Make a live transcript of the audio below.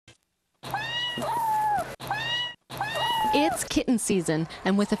It's kitten season,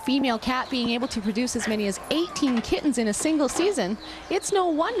 and with a female cat being able to produce as many as 18 kittens in a single season, it's no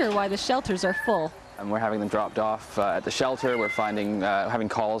wonder why the shelters are full. And we're having them dropped off at the shelter. We're having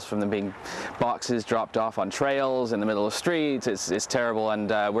calls from them being boxes dropped off on trails in the middle of streets. It's terrible, and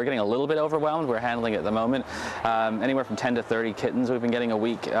we're getting a little bit overwhelmed. We're handling it at the moment. Anywhere from 10 to 30 kittens we've been getting a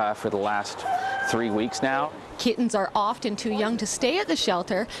week for the last 3 weeks now. Kittens are often too young to stay at the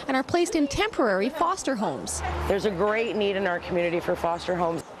shelter and are placed in temporary foster homes. There's a great need in our community for foster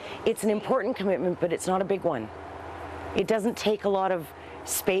homes. It's an important commitment, but it's not a big one. It doesn't take a lot of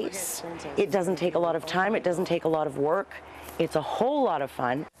space, it doesn't take a lot of time, it doesn't take a lot of work. It's a whole lot of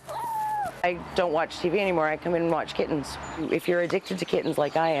fun. I don't watch TV anymore, I come in and watch kittens. If you're addicted to kittens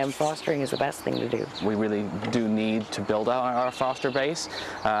like I am, fostering is the best thing to do. We really do need to build out our foster base.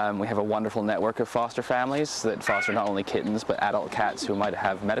 We have a wonderful network of foster families that foster not only kittens but adult cats who might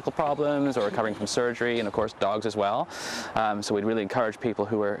have medical problems or recovering from surgery, and of course dogs as well. So we'd really encourage people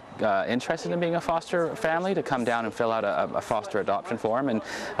who are interested in being a foster family to come down and fill out a foster adoption form,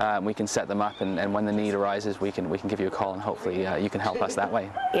 and we can set them up, and when the need arises we can give you a call, and hopefully you can help us that way.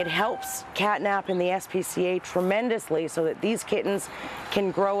 It helps catnap in the SPCA tremendously so that these kittens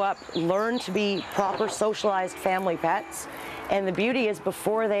can grow up, learn to be proper socialized family pets. And the beauty is,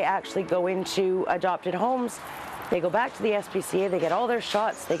 before they actually go into adopted homes, they go back to the SPCA, they get all their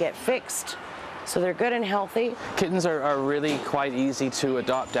shots, they get fixed, so they're good and healthy. Kittens are really quite easy to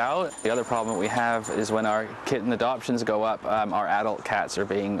adopt out. The other problem we have is when our kitten adoptions go up, our adult cats are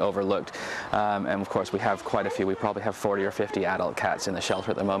being overlooked. And of course we have quite a few. We probably have 40 or 50 adult cats in the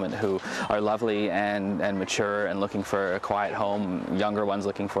shelter at the moment who are lovely and mature and looking for a quiet home, younger ones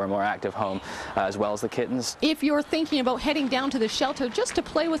looking for a more active home, as well as the kittens. If you're thinking about heading down to the shelter just to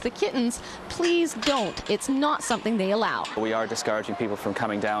play with the kittens, please don't. It's not something they allow. We are discouraging people from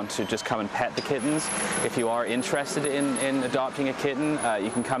coming down to just come and pet the kittens. If you are interested in adopting a kitten,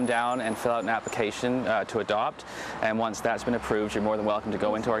 you can come down and fill out an application to adopt, and once that's been approved, you're more than welcome to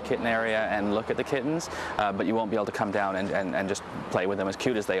go into our kitten area and look at the kittens, but you won't be able to come down and just play with them, as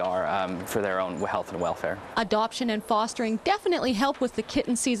cute as they are, for their own health and welfare. Adoption and fostering definitely help with the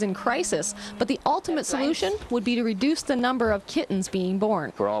kitten season crisis, but the ultimate solution would be to reduce the number of kittens being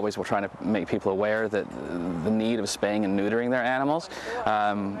born. We're trying to make people aware that the need of spaying and neutering their animals.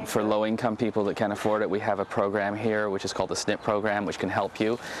 For low-income people that can't afford it, we have a program here which is called the SNP program, which can help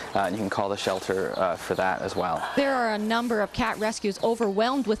you, and you can call the shelter for that as well. There are a number of cat rescues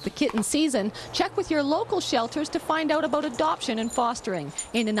overwhelmed with the kitten season. Check with your local shelters to find out about adoption and fostering.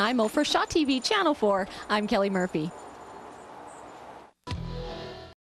 In Nanaimo, for Shaw TV Channel 4, I'm Kelly Murphy.